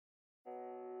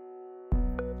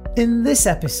In this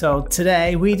episode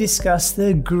today, we discuss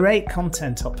the great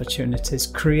content opportunities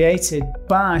created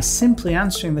by simply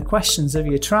answering the questions of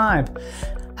your tribe,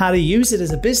 how to use it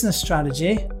as a business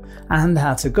strategy, and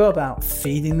how to go about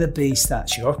feeding the beast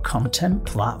that's your content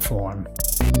platform.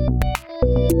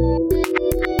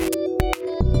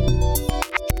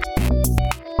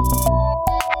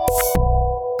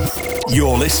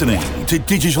 You're listening to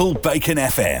Digital Bacon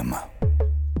FM.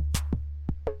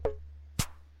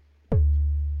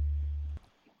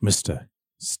 Mr.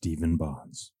 Stephen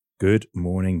Barnes. Good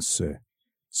morning, sir.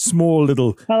 Small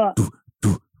little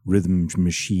rhythm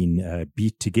machine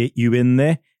beat to get you in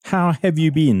there. How have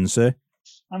you been, sir?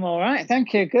 I'm all right,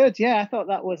 thank you. Good. Yeah, I thought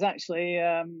that was actually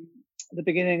the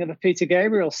beginning of a Peter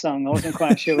Gabriel song. I wasn't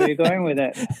quite sure where you're going with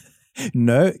it.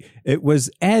 No, it was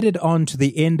added on to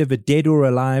the end of a Dead or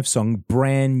Alive song,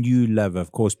 Brand New Love.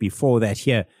 Of course, before that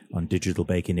here on Digital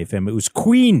Bacon FM, it was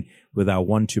Queen with I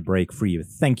Want to Break Free.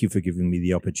 Thank you for giving me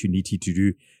the opportunity to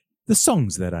do the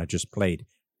songs that I just played.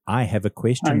 I have a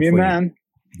question I'm your for man.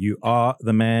 You are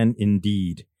the man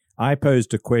indeed. I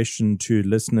posed a question to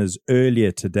listeners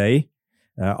earlier today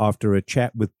after a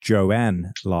chat with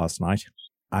Joanne last night.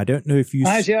 I don't know if you...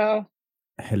 Hi, Joe.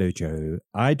 Hello, Joe.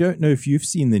 I don't know if you've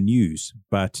seen the news,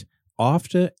 but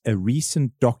after a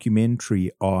recent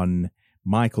documentary on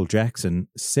Michael Jackson,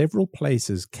 several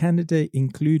places, Canada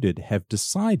included, have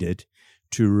decided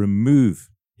to remove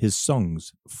his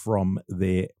songs from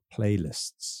their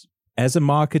playlists. As a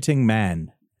marketing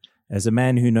man, as a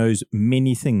man who knows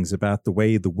many things about the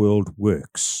way the world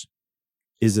works,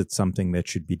 is it something that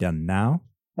should be done now?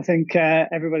 I think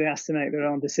everybody has to make their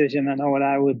own decision. I know what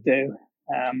I would do.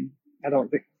 I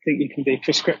don't think you can be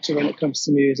prescriptive when it comes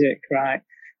to music, right?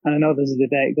 And I know there's a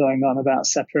debate going on about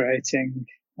separating,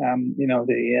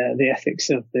 the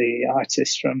ethics of the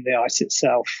artist from the art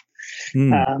itself.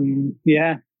 I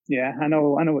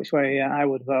know which way I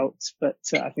would vote, but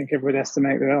I think everybody has to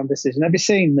make their own decision. Have you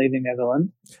seen Leaving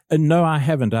Neverland? No, I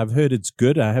haven't. I've heard it's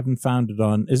good. I haven't found it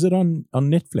on. Is it on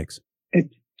Netflix?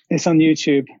 It's on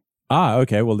YouTube. Ah,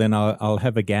 okay. Well, then I'll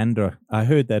have a gander. I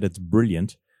heard that it's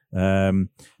brilliant. And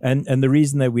the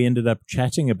reason that we ended up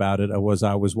chatting about it was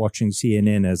I was watching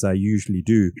CNN as I usually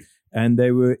do, and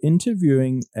they were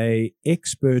interviewing a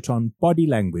expert on body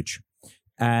language,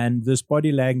 and this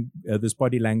body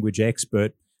language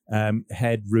expert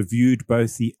had reviewed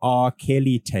both the R.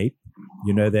 Kelly tape,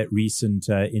 that recent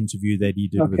interview that he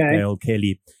did with Gail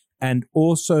Kelly, and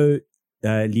also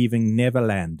Leaving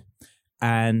Neverland,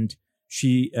 and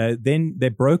she then they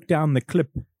broke down the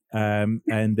clip.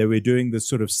 And they were doing this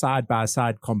sort of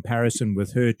side-by-side comparison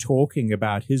with her talking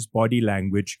about his body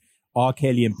language, R.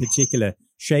 Kelly in particular,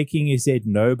 shaking his head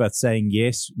no, but saying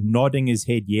yes, nodding his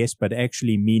head yes, but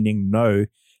actually meaning no.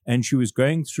 And she was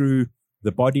going through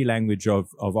the body language of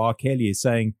R. Kelly,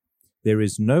 saying, there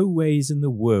is no ways in the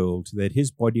world that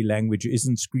his body language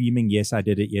isn't screaming, yes, I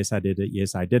did it, yes, I did it,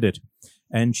 yes, I did it.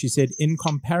 And she said, in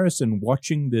comparison,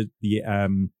 watching the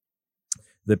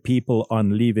people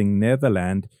on Leaving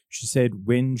Neverland, she said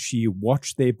when she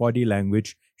watched their body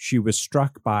language, she was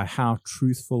struck by how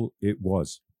truthful it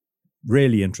was.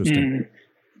 Really interesting.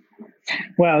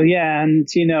 Well, yeah, and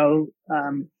the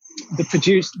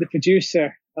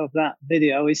producer of that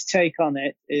video, his take on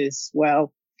it is,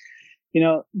 well,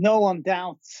 no one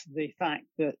doubts the fact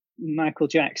that Michael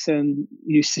Jackson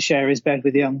used to share his bed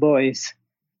with young boys.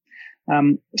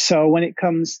 So when it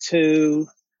comes to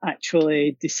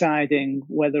actually deciding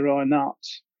whether or not,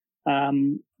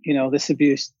 this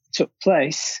abuse took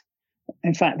place.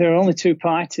 In fact, there are only two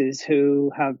parties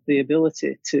who have the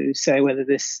ability to say whether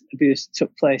this abuse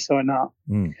took place or not.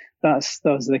 Those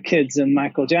are the kids and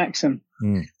Michael Jackson.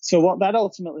 So what that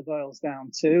ultimately boils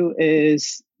down to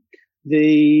is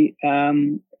the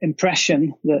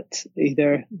impression that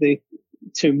either the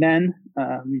two men,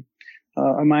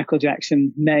 or Michael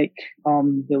Jackson make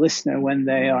on the listener when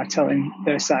they are telling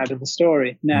their side of the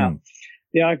story. Now,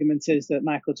 the argument is that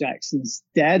Michael Jackson's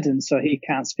dead and so he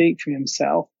can't speak for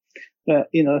himself. But,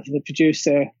 the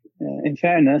producer, in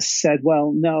fairness, said,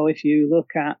 well, no, if you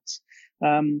look at,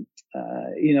 the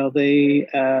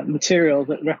material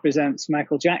that represents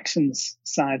Michael Jackson's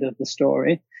side of the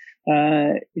story,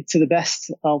 to the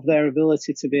best of their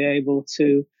ability to be able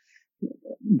to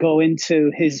go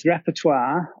into his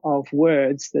repertoire of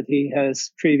words that he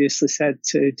has previously said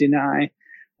to deny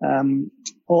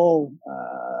all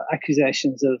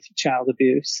accusations of child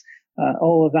abuse.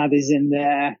 all of that is in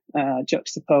there,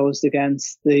 juxtaposed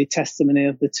against the testimony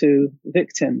of the two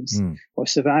victims or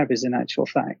survivors in actual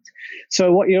fact.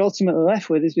 So what you're ultimately left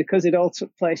with is, because it all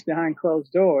took place behind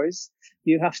closed doors,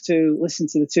 you have to listen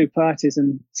to the two parties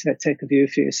and take a view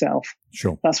for yourself.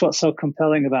 Sure. That's what's so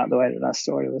compelling about the way that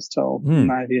story was told, in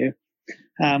my view.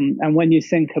 And when you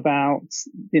think about,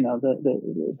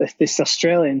 this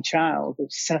Australian child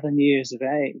of 7 years of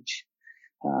age,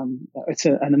 it's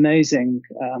an amazing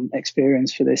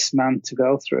experience for this man to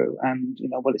go through, and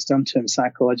what it's done to him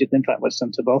psychologically. In fact, what it's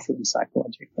done to both of them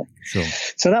psychologically. Sure.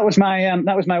 So that was my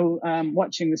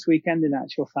watching this weekend, in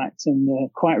actual fact,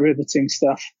 and quite riveting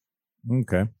stuff.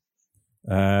 Okay.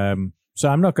 So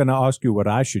I'm not going to ask you what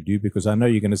I should do, because I know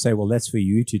you're going to say, well, that's for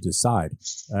you to decide.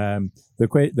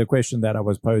 The question that I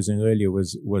was posing earlier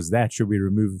was that should we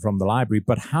remove it from the library?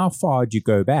 But how far do you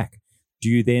go back? Do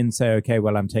you then say, okay,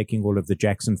 well, I'm taking all of the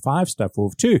Jackson 5 stuff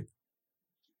off too?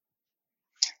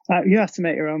 You have to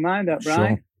make your own mind up,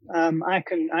 right? Sure.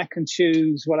 I can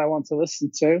choose what I want to listen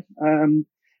to,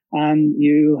 and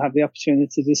you have the opportunity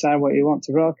to decide what you want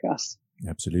to broadcast.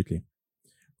 Absolutely.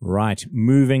 Right.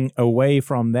 Moving away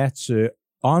from that, sir,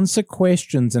 answer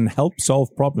questions and help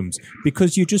solve problems,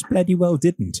 because you just bloody well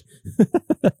didn't.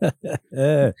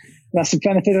 That's the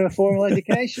benefit of a formal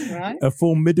education, right? A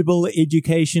formidable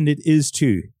education it is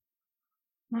too.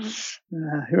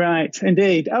 Right,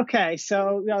 indeed. Okay,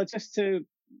 so just to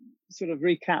sort of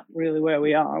recap really where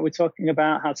we are, we're talking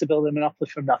about how to build a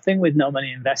monopoly from nothing with no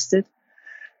money invested.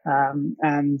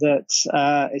 And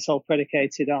that it's all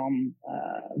predicated on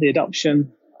the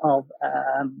adoption of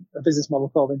a business model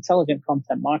called intelligent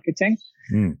content marketing.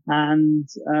 And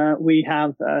we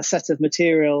have a set of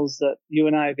materials that you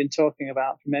and I have been talking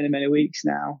about for many, many weeks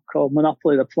now, called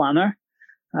Monopoly the Planner.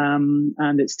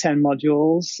 And it's 10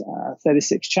 modules,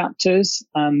 36 chapters.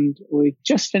 And we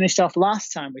just finished off last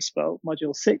time we spoke,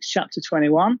 module 6, chapter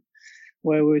 21,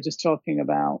 where we were just talking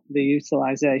about the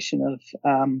utilization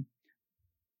of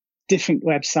different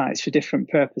websites for different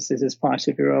purposes as part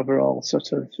of your overall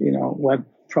sort of, web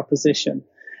proposition.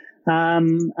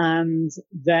 And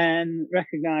then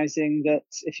recognizing that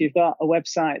if you've got a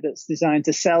website that's designed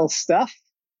to sell stuff,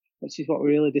 which is what we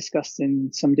really discussed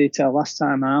in some detail last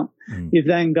time out, you've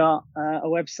then got a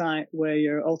website where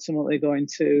you're ultimately going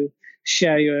to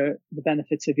share the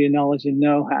benefits of your knowledge and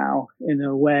know-how in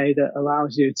a way that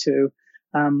allows you to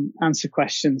answer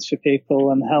questions for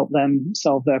people and help them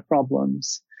solve their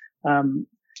problems.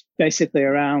 Basically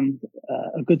around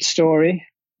a good story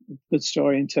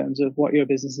in terms of what your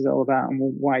business is all about and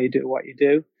why you do what you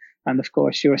do. And of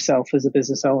course, yourself as a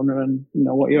business owner and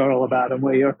what you're all about and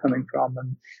where you're coming from,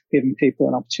 and giving people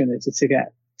an opportunity to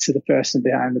get to the person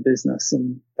behind the business.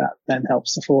 And that then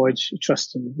helps to forge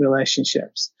trust and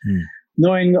relationships.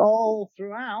 Knowing all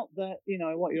throughout that,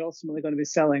 what you're ultimately going to be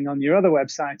selling on your other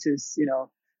website is,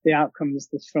 the outcomes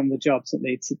from the jobs that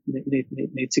need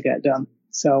to get done.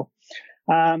 So,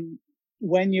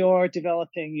 when you're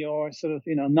developing your sort of,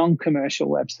 non-commercial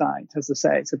website, as I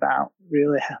say, it's about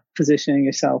really positioning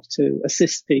yourself to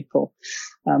assist people.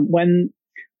 When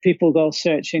people go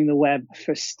searching the web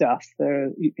for stuff, they're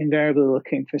invariably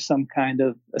looking for some kind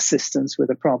of assistance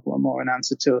with a problem or an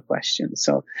answer to a question.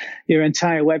 So your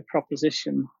entire web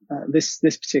proposition, this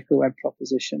particular web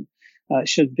proposition,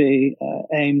 should be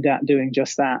aimed at doing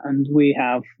just that. And we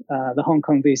have the Hong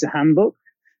Kong Visa Handbook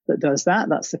that does that.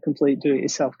 That's the complete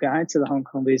do-it-yourself guide to the Hong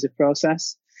Kong visa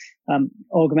process,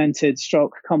 augmented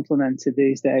 / complemented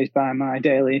these days by my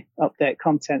daily update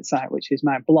content site, which is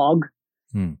my blog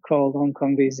called Hong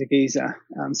Kong Visa Giza.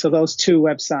 So those two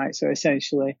websites are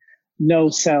essentially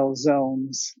no-sell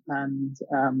zones. And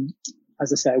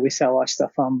as I say, we sell our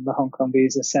stuff on the Hong Kong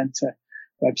Visa Centre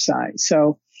website.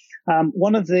 So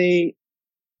one of the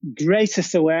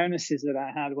greatest awarenesses that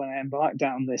I had when I embarked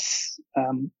down this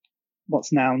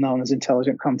what's now known as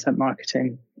intelligent content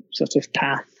marketing sort of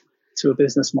path to a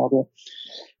business model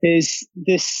is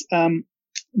this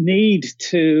need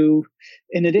to,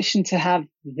 in addition to having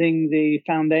the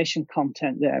foundation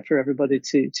content there for everybody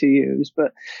to use,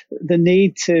 but the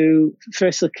need to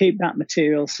firstly keep that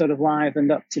material sort of live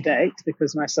and up to date,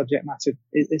 because my subject matter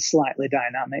is slightly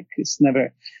dynamic. It's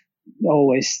never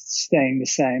always staying the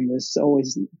same. There's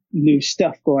always new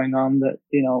stuff going on that,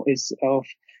 is of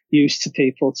use to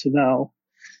people to know.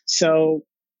 So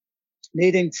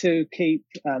needing to keep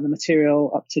the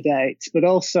material up to date, but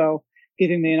also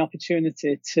giving me an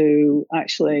opportunity to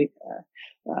actually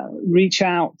reach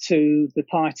out to the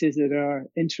parties that are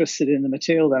interested in the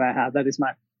material that I have. That is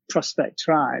my prospect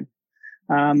tribe.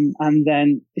 And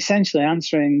then essentially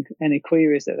answering any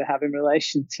queries that they have in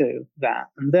relation to that.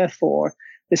 And therefore,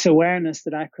 this awareness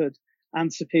that I could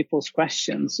answer people's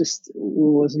questions just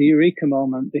was a eureka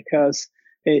moment, because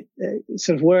it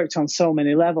sort of worked on so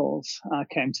many levels, I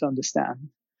came to understand.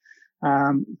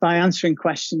 By answering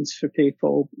questions for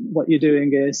people, what you're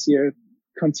doing is you're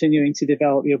continuing to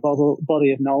develop your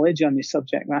body of knowledge on your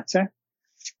subject matter.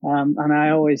 And I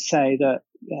always say that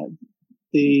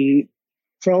the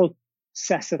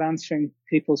process of answering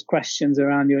people's questions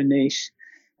around your niche,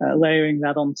 layering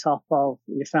that on top of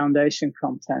your foundation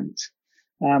content,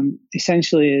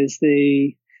 essentially is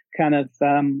the kind of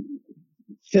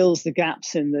fills the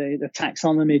gaps in the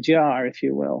taxonomy jar, if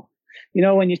you will. You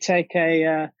know, when you take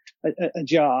a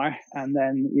jar and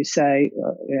then you say,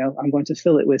 I'm going to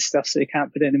fill it with stuff, so you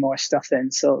can't put any more stuff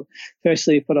in. So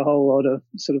firstly, you put a whole load of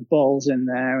sort of balls in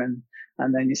there, and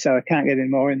then you say, I can't get any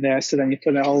more in there. So then you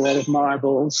put a whole load of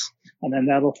marbles, and then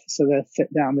they'll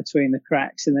fit down between the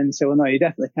cracks. And then you say, well, no, you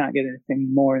definitely can't get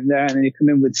anything more in there. And then you come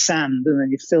in with sand, and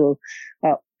then you fill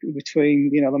up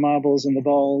between, the marbles and the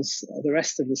balls, the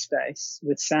rest of the space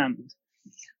with sand.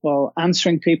 Well,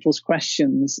 answering people's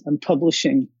questions and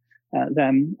publishing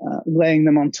them, laying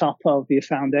them on top of your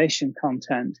foundation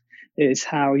content, is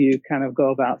how you kind of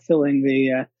go about filling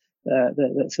the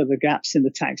sort of the gaps in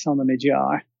the taxonomy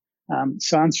jar.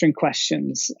 So answering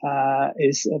questions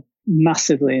is a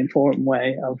massively important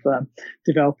way of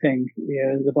developing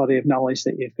the body of knowledge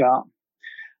that you've got.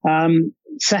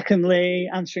 Secondly,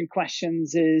 answering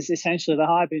questions is essentially the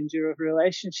harbinger of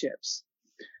relationships.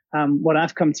 What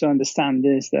I've come to understand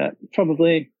is that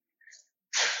probably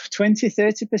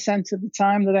 20-30% of the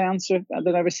time that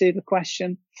I receive a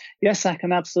question, yes, I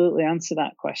can absolutely answer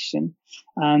that question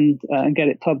and get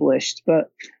it published.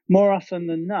 But more often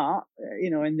than not,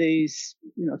 in these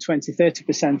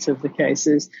 20-30% of the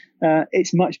cases,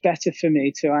 it's much better for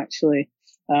me to actually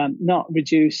not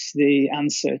reduce the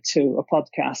answer to a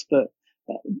podcast, but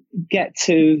get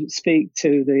to speak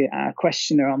to the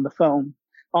questioner on the phone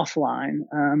offline,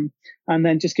 and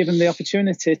then just give them the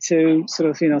opportunity to sort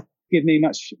of, give me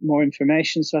much more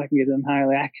information so I can give them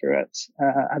highly accurate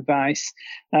advice.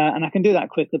 And I can do that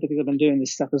quickly because I've been doing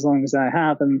this stuff as long as I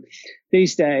have. And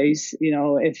these days,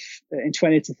 if in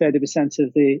 20-30%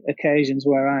 of the occasions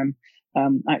where I'm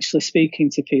actually speaking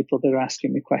to people that are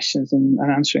asking me questions and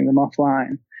answering them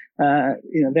offline,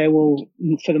 they will,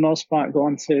 for the most part, go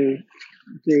on to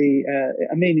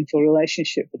a meaningful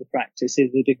relationship with the practice.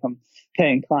 Either they become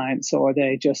paying clients, or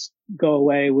they just go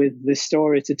away with this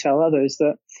story to tell others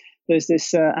that there's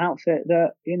this outfit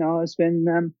that has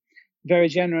been very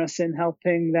generous in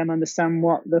helping them understand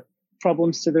what the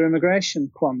problems to their immigration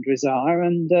quandaries are,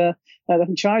 and they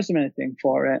haven't charged them anything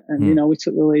for it. And we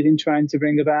took the lead in trying to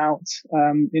bring about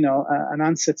an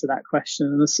answer to that question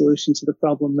and a solution to the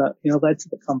problem that led to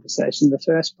the conversation in the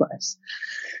first place.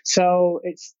 So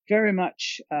it's very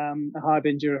much a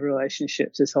harbinger of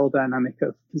relationships, this whole dynamic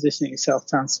of positioning yourself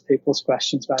to answer people's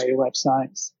questions via your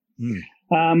websites.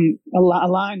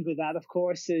 Aligned with that, of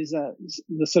course, is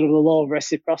the sort of the law of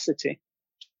reciprocity.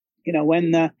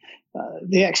 When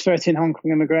the expert in Hong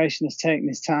Kong immigration has taken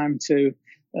his time to,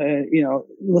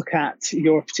 look at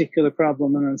your particular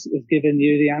problem and has given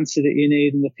you the answer that you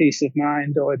need and the peace of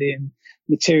mind or the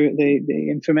material, the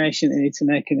information that you need to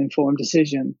make an informed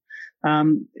decision.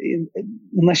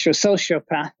 Unless you're a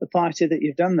sociopath, the party that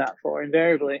you've done that for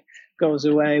invariably goes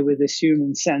away with this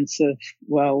human sense of,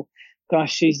 well,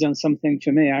 gosh, he's done something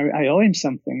for me. I owe him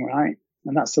something, right?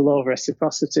 And that's the law of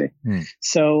reciprocity.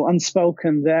 So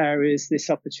unspoken there is this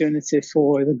opportunity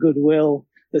for the goodwill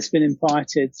that's been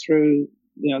imparted through,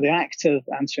 the act of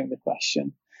answering the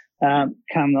question,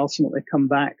 can ultimately come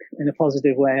back in a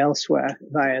positive way elsewhere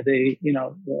via the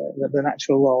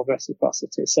natural law of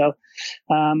reciprocity. So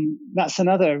that's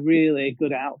another really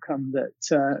good outcome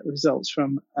that results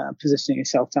from positioning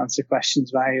yourself to answer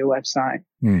questions via your website.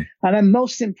 And then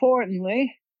most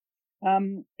importantly,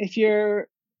 if you're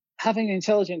having an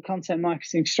intelligent content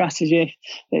marketing strategy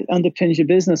that underpins your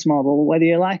business model, whether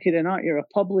you like it or not, you're a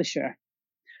publisher.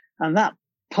 And that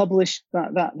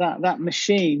that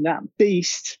machine, that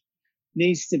beast,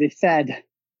 needs to be fed.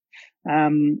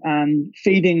 And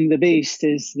feeding the beast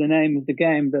is the name of the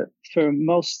game. But for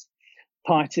most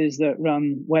parties that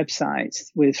run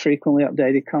websites with frequently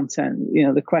updated content,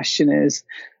 the question is,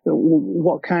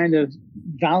 what kind of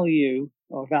value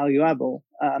or valuable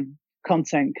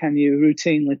content can you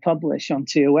routinely publish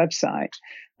onto your website,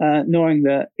 knowing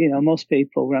that most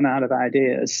people run out of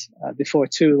ideas before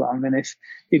too long. And if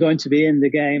you're going to be in the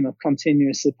game of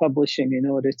continuously publishing in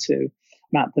order to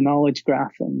map the knowledge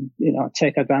graph and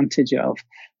take advantage of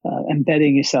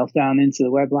embedding yourself down into the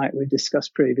web like we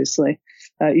discussed previously,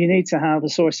 you need to have a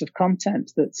source of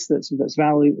content that's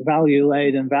value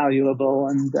laid and valuable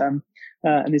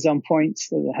and is on point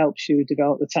that helps you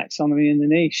develop the taxonomy in the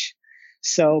niche.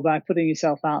 So by putting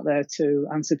yourself out there to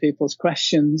answer people's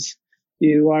questions,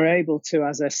 you are able to,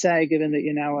 as I say, given that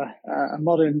you're now a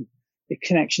modern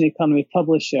connection economy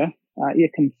publisher, you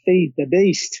can feed the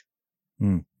beast.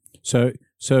 So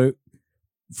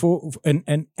for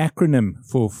an acronym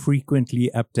for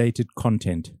frequently updated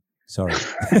content. Sorry.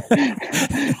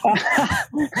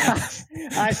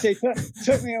 I see.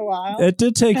 Took me a while. It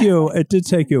did take you a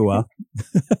while.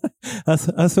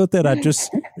 I thought that I'd just,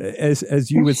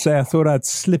 as you would say, I thought I'd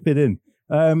slip it in.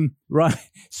 Right.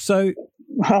 So.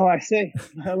 Oh, I see.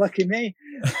 Lucky me.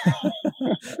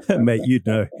 Mate, you'd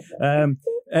know.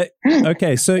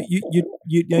 Okay, so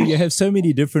you have so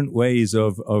many different ways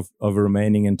of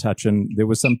remaining in touch, and there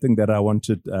was something that I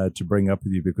wanted to bring up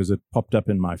with you because it popped up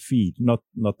in my feed. Not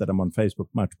that I'm on Facebook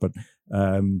much, but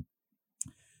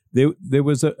there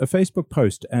was a Facebook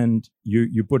post, and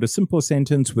you put a simple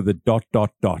sentence with a ...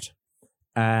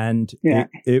 and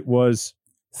it was,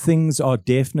 things are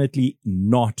definitely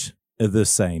not the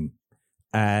same.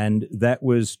 And that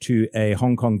was to a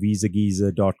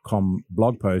HongKongVisaGeezer.com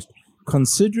blog post.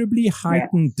 Considerably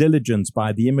heightened diligence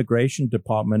by the immigration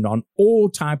department on all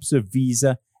types of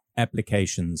visa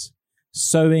applications,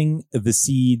 sowing the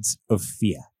seeds of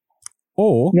fear,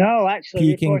 or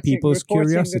piquing people's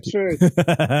curiosity.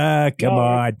 Come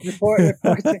on,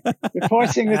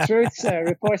 reporting the truth, sir.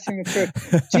 Reporting the truth.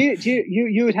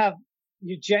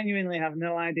 You genuinely have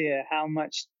no idea how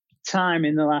much time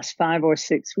in the last 5 or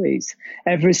 6 weeks,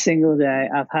 every single day,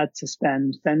 I've had to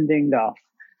spend fending off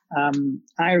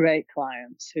irate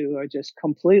clients who are just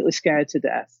completely scared to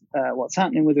death what's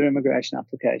happening with their immigration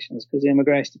applications because the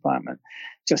immigration department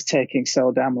just taking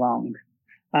so damn long.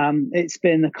 It's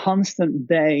been the constant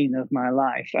bane of my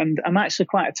life, and I'm actually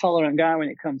quite a tolerant guy when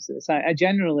it comes to this. I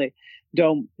generally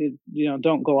don't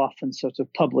go off and sort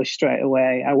of publish straight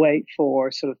away. I wait for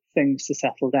sort of things to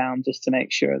settle down just to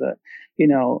make sure that,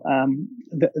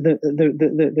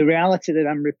 the reality that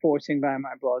I'm reporting by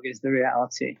my blog is the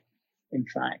reality, in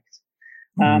fact.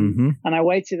 And I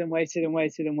waited and waited and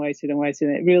waited and waited and waited.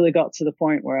 And it really got to the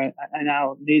point where I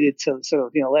now needed to sort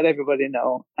of, let everybody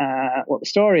know what the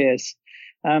story is.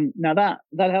 Now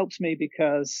that helps me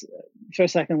because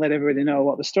first I can let everybody know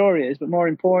what the story is, but more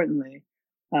importantly,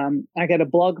 I get a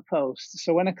blog post.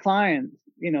 So when a client,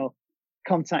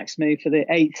 contacts me for the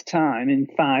 8th time in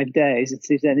 5 days, if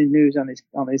there's any news on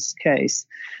his case,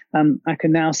 I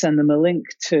can now send them a link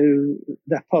to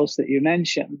the post that you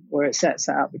mentioned, where it sets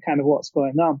out the kind of what's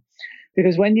going on.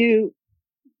 Because when you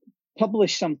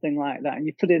publish something like that and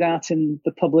you put it out in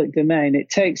the public domain,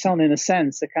 it takes on, in a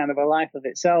sense, a kind of a life of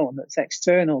its own that's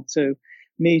external to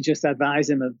me just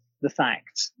advising of the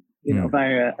facts.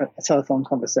 Via a telephone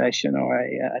conversation or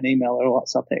an email or a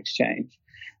WhatsApp exchange,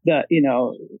 that,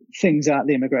 things at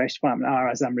the immigration department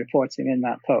are as I'm reporting in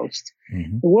that post.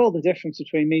 The world of difference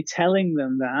between me telling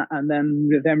them that and then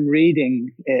them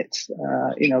reading it,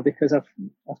 because I've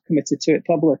committed to it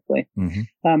publicly. And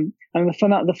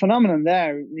the phenomenon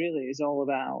there really is all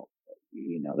about,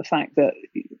 the fact that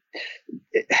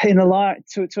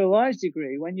to a large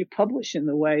degree, when you publish in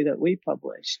the way that we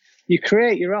publish, you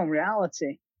create your own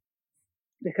reality.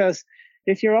 Because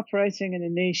if you're operating in a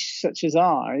niche such as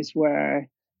ours, where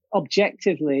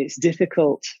objectively it's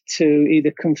difficult to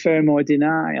either confirm or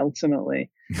deny ultimately,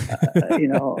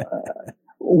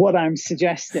 what I'm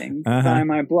suggesting by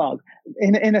my blog,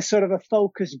 in a sort of a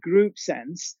focus group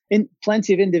sense,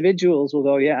 plenty of individuals will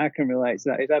go, yeah, I can relate to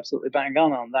that. He's absolutely bang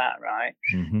on that, right?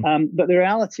 But the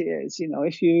reality is,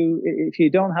 if you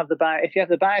don't have if you have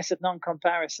the bias of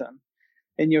non-comparison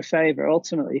in your favor,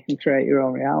 ultimately you can create your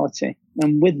own reality.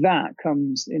 And with that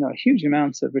comes, a huge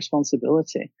amount of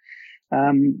responsibility.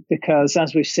 Because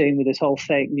as we've seen with this whole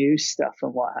fake news stuff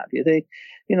and what have you, the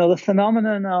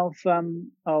phenomenon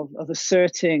of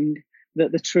asserting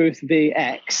that the truth be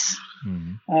X,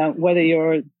 whether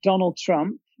you're Donald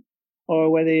Trump or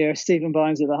whether you're Stephen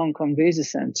Barnes at the Hong Kong Visa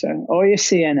Center or you're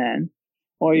CNN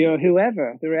or you're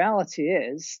whoever, the reality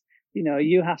is,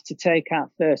 you have to take at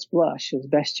first blush as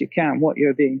best you can what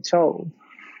you're being told.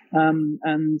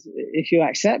 And if you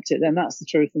accept it, then that's the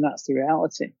truth and that's the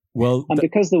reality. Well, and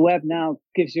because the web now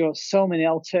gives you so many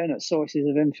alternate sources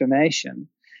of information,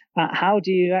 how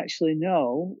do you actually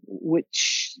know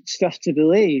which stuff to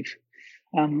believe?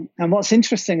 And what's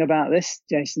interesting about this,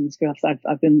 Jason,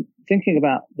 I've been thinking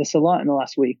about this a lot in the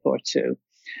last week or two.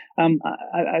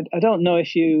 I don't know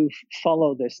if you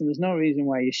follow this, and there's no reason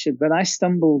why you should, but I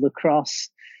stumbled across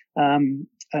a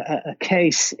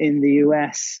case in the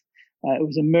US. It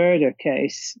was a murder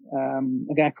case. A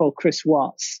guy called Chris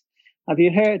Watts Have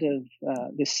you heard of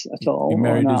this at all?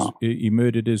 He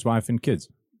murdered his wife and kids.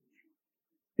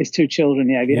 His 2 children.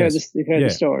 Yeah. Have you heard this? You've heard the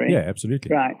story? Yeah,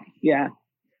 absolutely. Right. Yeah.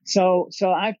 So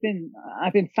I've been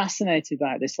fascinated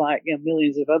by this, like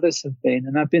millions of others have been,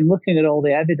 and I've been looking at all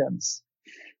the evidence.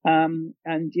 And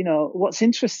what's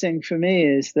interesting for me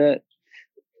is that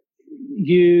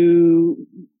you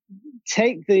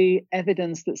take the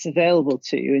evidence that's available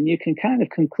to you, and you can kind of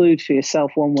conclude for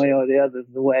yourself one way or the other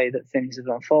the way that things have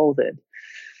unfolded.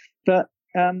 But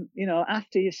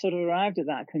after you've sort of arrived at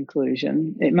that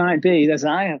conclusion, it might be, as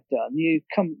I have done, you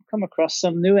come across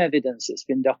some new evidence that's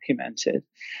been documented,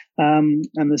 and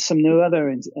there's some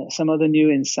other new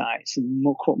insights, and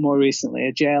more recently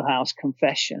a jailhouse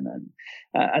confession,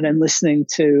 and then listening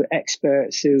to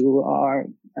experts who are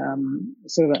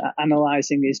sort of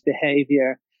analysing his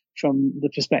behaviour from the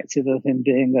perspective of him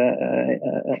being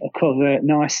a covert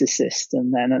narcissist,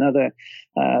 and then another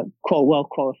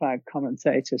well-qualified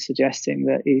commentator suggesting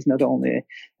that he's not only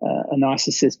a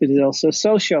narcissist, but he's also a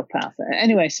sociopath.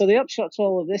 Anyway, so the upshot to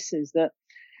all of this is that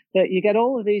you get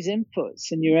all of these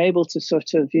inputs, and you're able to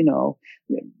sort of,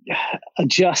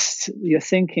 adjust your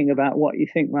thinking about what you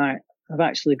think might have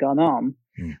actually gone on.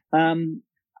 And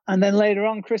then later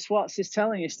on, Chris Watts is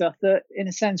telling you stuff that, in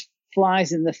a sense,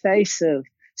 flies in the face of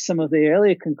some of the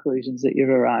earlier conclusions that you've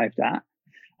arrived at.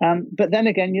 But then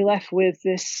again, you're left with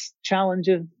this challenge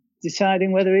of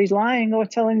deciding whether he's lying or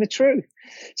telling the truth.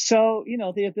 So,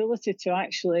 the ability to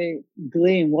actually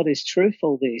glean what is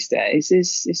truthful these days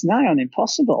is nigh on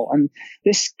impossible. And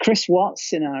this Chris Watts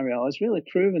scenario has really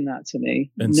proven that to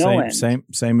me. And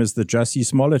same as the Jussie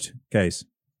Smollett case.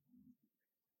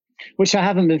 Which I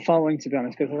haven't been following, to be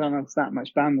honest, because I don't have that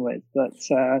much bandwidth. But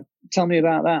tell me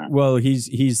about that. Well,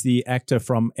 he's the actor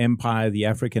from Empire, the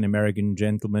African-American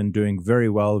gentleman, doing very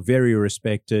well, very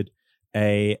respected,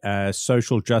 a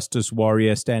social justice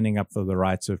warrior standing up for the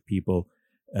rights of people,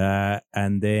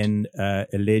 and then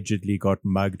allegedly got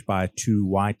mugged by 2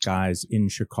 white guys in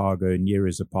Chicago near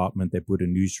his apartment. They put a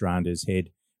noose around his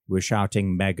head, were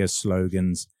shouting MAGA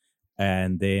slogans.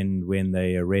 And then when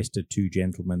they arrested 2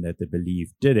 gentlemen that they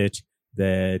believe did it,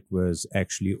 that was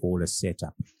actually all a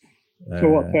setup. For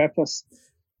what purpose?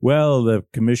 Well, the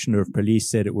commissioner of police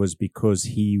said it was because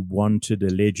he wanted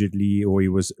allegedly, or he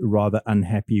was rather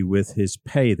unhappy with his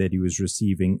pay that he was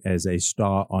receiving as a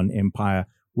star on Empire,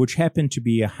 which happened to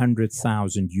be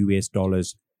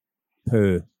 $100,000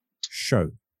 per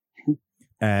show.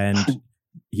 And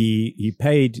he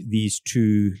paid these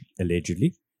 2,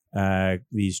 allegedly,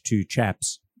 these 2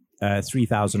 chaps,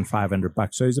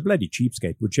 $3,500. So he's a bloody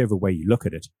cheapskate, whichever way you look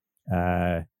at it,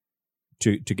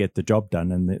 to get the job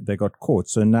done. And they got caught.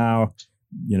 So now,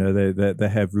 they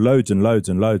have loads and loads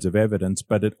and loads of evidence,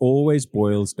 but it always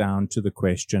boils down to the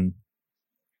question,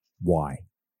 why?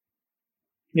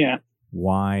 Yeah.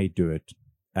 Why do it?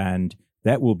 And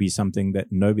that will be something that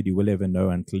nobody will ever know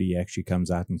until he actually comes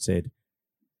out and said,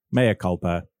 mea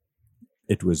culpa,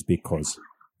 it was because.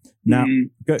 Now,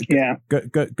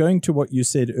 going to what you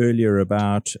said earlier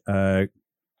about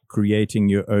creating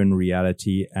your own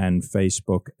reality and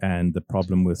Facebook and the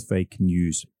problem with fake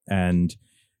news and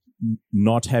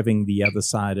not having the other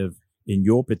side of, in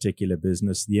your particular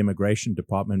business, the immigration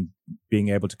department being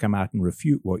able to come out and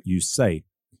refute what you say.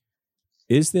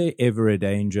 Is there ever a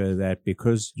danger that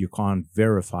because you can't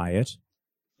verify it,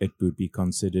 it would be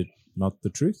considered not the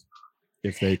truth?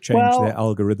 If they change their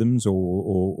algorithms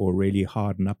or really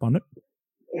harden up on it?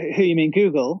 Who, you mean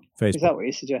Google? Facebook. Is that what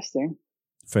you're suggesting?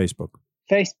 Facebook.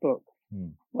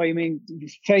 Well, you mean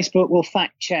Facebook will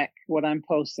fact check what I'm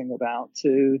posting about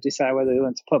to decide whether they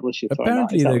want to publish it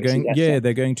apparently or not?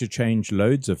 they're going to change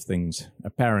loads of things,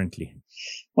 apparently.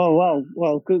 Well,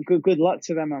 good luck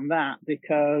to them on that,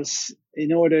 because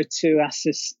in order to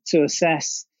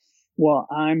assess what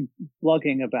I'm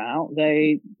blogging about,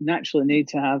 they naturally need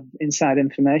to have inside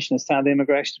information as to how the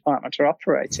immigration department are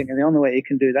operating. And the only way you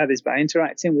can do that is by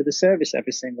interacting with the service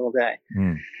every single day.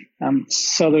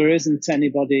 So there isn't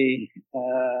anybody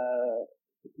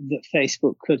that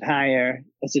Facebook could hire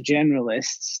as a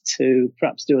generalist to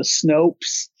perhaps do a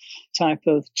Snopes type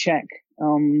of check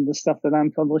on the stuff that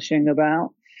I'm publishing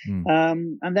about.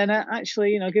 And then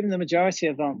actually, given the majority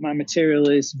of my material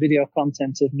is video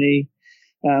content of me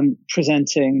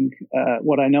presenting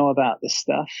what I know about this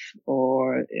stuff,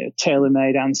 or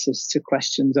tailor-made answers to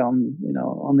questions on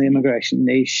the immigration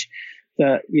niche,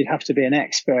 that you'd have to be an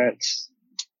expert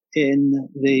in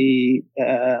the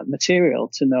material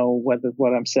to know whether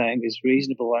what I'm saying is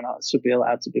reasonable or not should be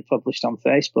allowed to be published on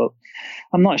Facebook.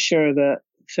 I'm not sure that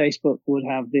Facebook would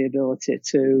have the ability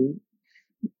to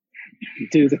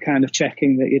do the kind of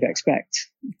checking that you'd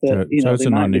expect. So it's a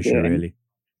non-issue, really.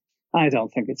 I don't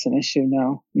think it's an issue.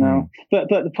 No. But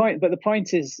the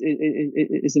point is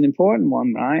an important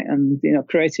one, right? And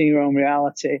creating your own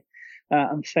reality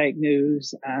and fake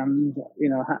news, and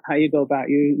how you go about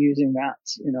using that,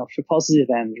 for positive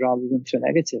end rather than for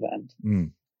negative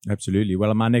end. Absolutely.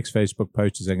 Well, my next Facebook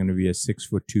post is going to be a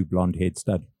 6'2" blonde head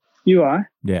stud. You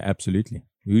are? Yeah, absolutely.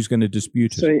 Who's going to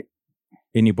dispute it?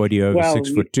 Anybody over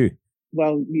 6'2".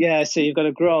 Well, yeah. So you've got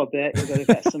to grow a bit. You've got to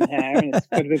get some hair, and it's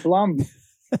got to be blonde.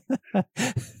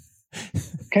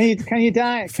 Can you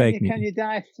dye? Can you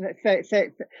dye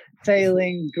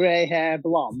failing grey hair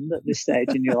blonde at this stage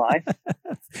in your life?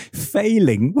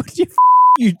 Failing? What are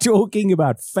you talking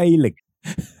about? Failing?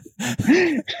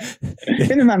 In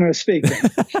a manner of speaking.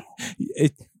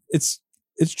 It's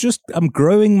just I'm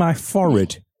growing my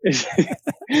forehead. It's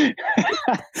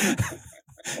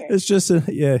just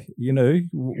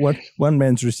one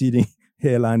man's receding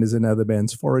hairline is another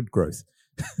man's forehead growth.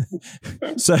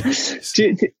 So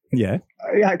yeah.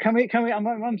 Can we? I'm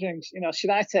wondering. Should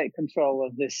I take control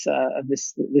of this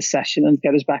session and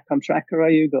get us back on track, or are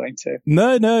you going to?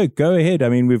 No. Go ahead. I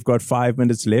mean, we've got 5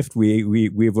 minutes left.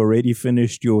 We've already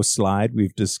finished your slide.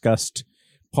 We've discussed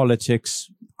politics,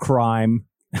 crime,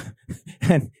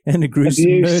 and a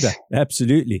gruesome murder.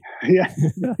 Absolutely. Yeah.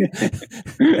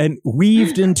 And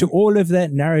weaved into all of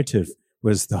that narrative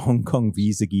was the Hong Kong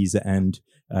visa geezer and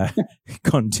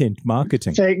content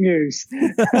marketing. Fake news.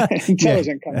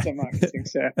 Intelligent content marketing,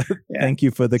 sir. Yeah. Thank you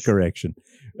for the correction.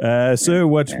 So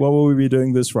what will we be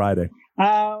doing this Friday?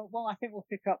 Well, I think we'll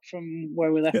pick up from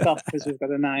where we left off, because we've got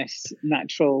a nice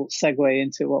natural segue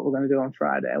into what we're going to do on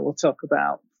Friday. We'll talk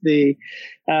about we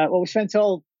spent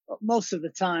most of the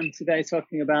time today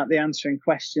talking about the answering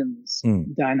questions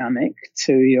dynamic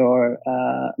to your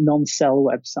non-sell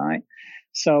website.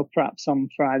 So perhaps on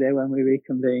Friday when we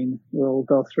reconvene, we'll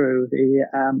go through the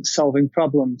solving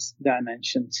problems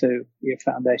dimension to your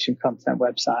foundation content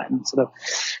website and sort of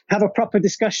have a proper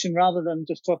discussion rather than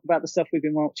just talk about the stuff we've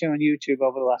been watching on YouTube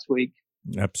over the last week.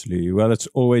 Absolutely. Well, it's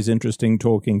always interesting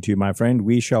talking to you, my friend.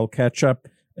 We shall catch up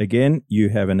again. You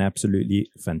have an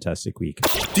absolutely fantastic week.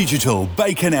 Digital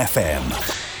Bacon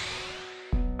FM.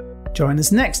 Join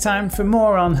us next time for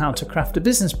more on how to craft a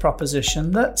business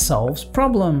proposition that solves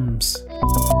problems.